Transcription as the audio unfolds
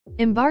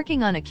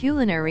Embarking on a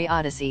culinary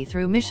odyssey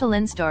through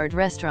Michelin-starred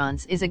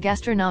restaurants is a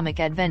gastronomic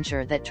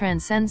adventure that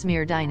transcends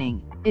mere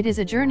dining. It is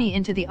a journey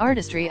into the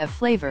artistry of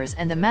flavors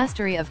and the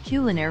mastery of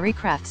culinary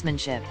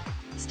craftsmanship.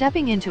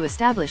 Stepping into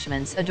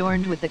establishments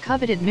adorned with the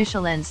coveted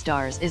Michelin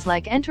stars is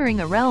like entering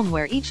a realm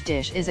where each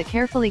dish is a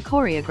carefully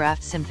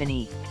choreographed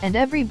symphony, and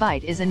every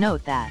bite is a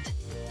note that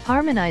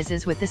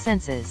harmonizes with the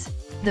senses.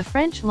 The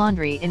French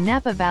Laundry in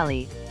Napa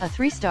Valley, a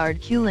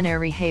 3-starred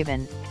culinary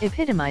haven,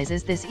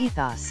 epitomizes this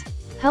ethos.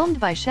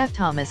 Helmed by Chef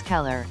Thomas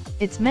Keller,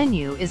 its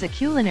menu is a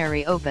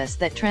culinary opus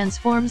that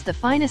transforms the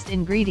finest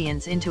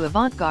ingredients into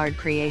avant-garde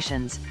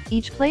creations,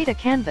 each plate a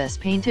canvas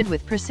painted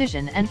with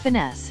precision and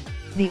finesse.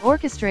 The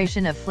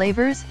orchestration of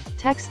flavors,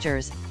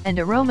 textures, and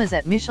aromas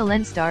at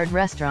Michelin-starred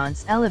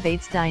restaurants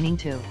elevates dining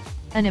to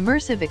an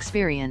immersive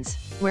experience,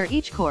 where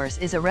each course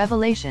is a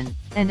revelation,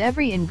 and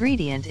every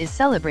ingredient is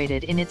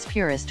celebrated in its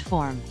purest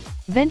form.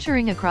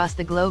 Venturing across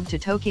the globe to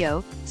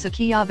Tokyo,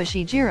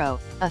 Tsukiyabashi Jiro,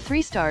 a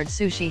 3-starred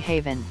sushi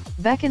haven,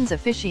 beckons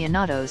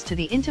aficionados to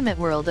the intimate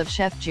world of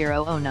Chef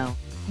Jiro Ono.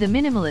 The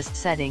minimalist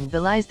setting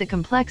belies the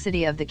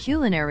complexity of the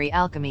culinary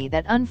alchemy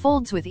that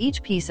unfolds with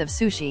each piece of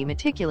sushi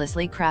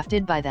meticulously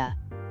crafted by the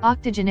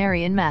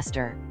octogenarian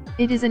master.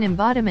 It is an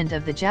embodiment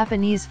of the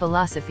Japanese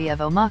philosophy of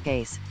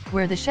omakase,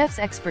 where the chef's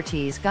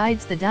expertise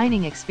guides the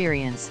dining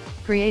experience,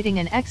 creating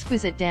an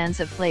exquisite dance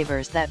of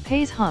flavors that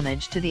pays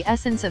homage to the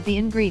essence of the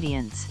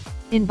ingredients.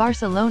 In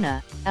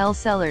Barcelona, El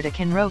Cellar de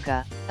Can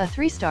Roca, a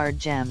 3-starred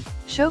gem,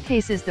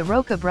 showcases the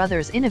Roca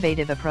brothers'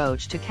 innovative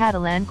approach to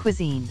Catalan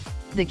cuisine.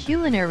 The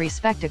culinary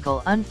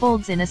spectacle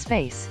unfolds in a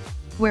space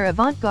where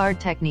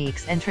avant-garde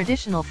techniques and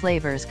traditional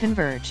flavors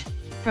converge.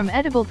 From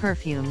edible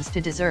perfumes to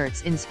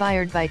desserts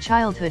inspired by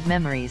childhood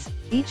memories,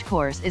 each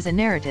course is a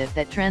narrative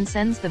that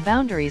transcends the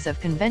boundaries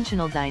of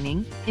conventional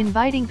dining,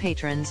 inviting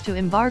patrons to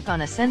embark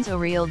on a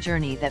sensorial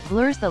journey that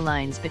blurs the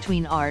lines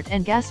between art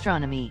and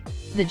gastronomy.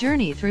 The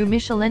journey through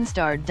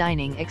Michelin-starred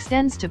dining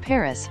extends to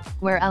Paris,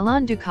 where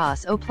Alain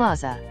Ducasse au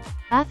Plaza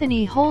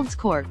Athénée holds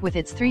court with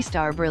its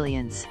 3-star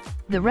brilliance.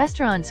 The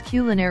restaurant's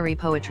culinary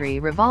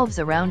poetry revolves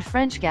around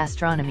French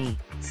gastronomy,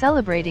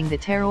 celebrating the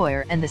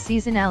terroir and the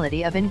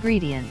seasonality of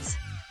ingredients.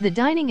 The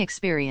dining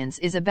experience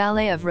is a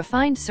ballet of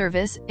refined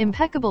service,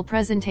 impeccable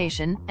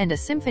presentation, and a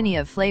symphony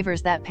of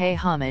flavors that pay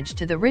homage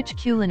to the rich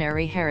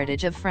culinary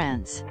heritage of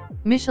France.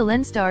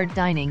 Michelin-starred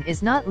dining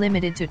is not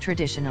limited to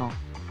traditional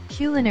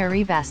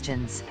culinary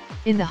bastions.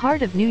 In the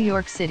heart of New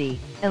York City,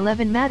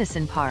 11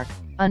 Madison Park,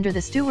 under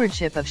the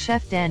stewardship of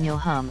Chef Daniel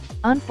Hum,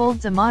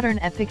 unfolds a modern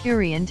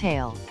Epicurean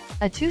tale.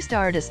 A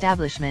 2-starred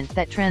establishment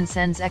that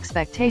transcends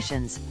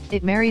expectations,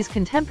 it marries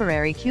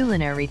contemporary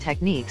culinary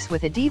techniques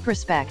with a deep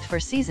respect for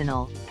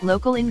seasonal,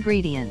 local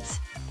ingredients.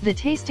 The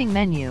tasting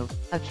menu,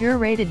 a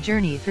curated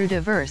journey through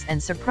diverse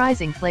and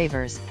surprising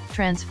flavors,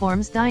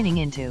 transforms dining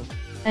into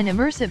an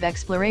immersive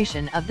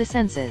exploration of the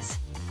senses.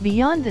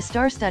 Beyond the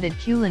star-studded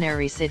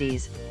culinary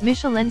cities,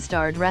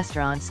 Michelin-starred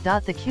restaurants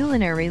dot the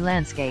culinary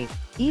landscape,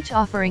 each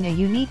offering a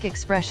unique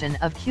expression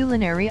of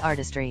culinary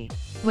artistry.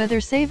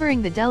 Whether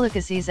savoring the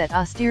delicacies at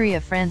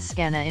Osteria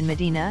Francescana in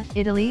Medina,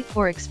 Italy,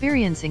 or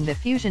experiencing the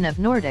fusion of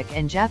Nordic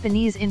and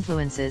Japanese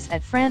influences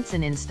at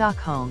Franzen in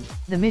Stockholm,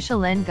 the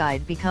Michelin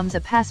Guide becomes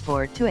a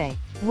passport to a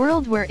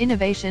world where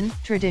innovation,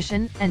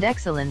 tradition, and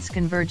excellence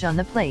converge on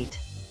the plate.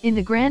 In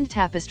the grand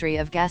tapestry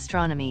of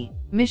gastronomy,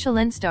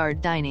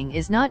 Michelin-starred dining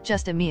is not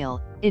just a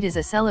meal, it is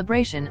a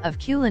celebration of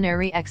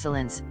culinary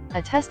excellence,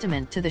 a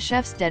testament to the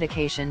chef's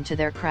dedication to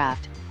their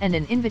craft, and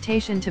an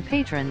invitation to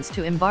patrons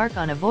to embark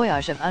on a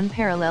voyage of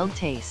unparalleled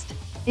taste.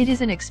 It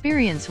is an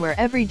experience where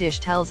every dish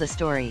tells a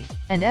story,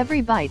 and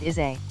every bite is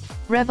a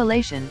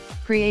revelation,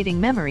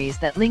 creating memories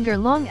that linger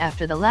long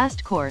after the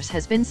last course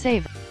has been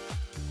savored.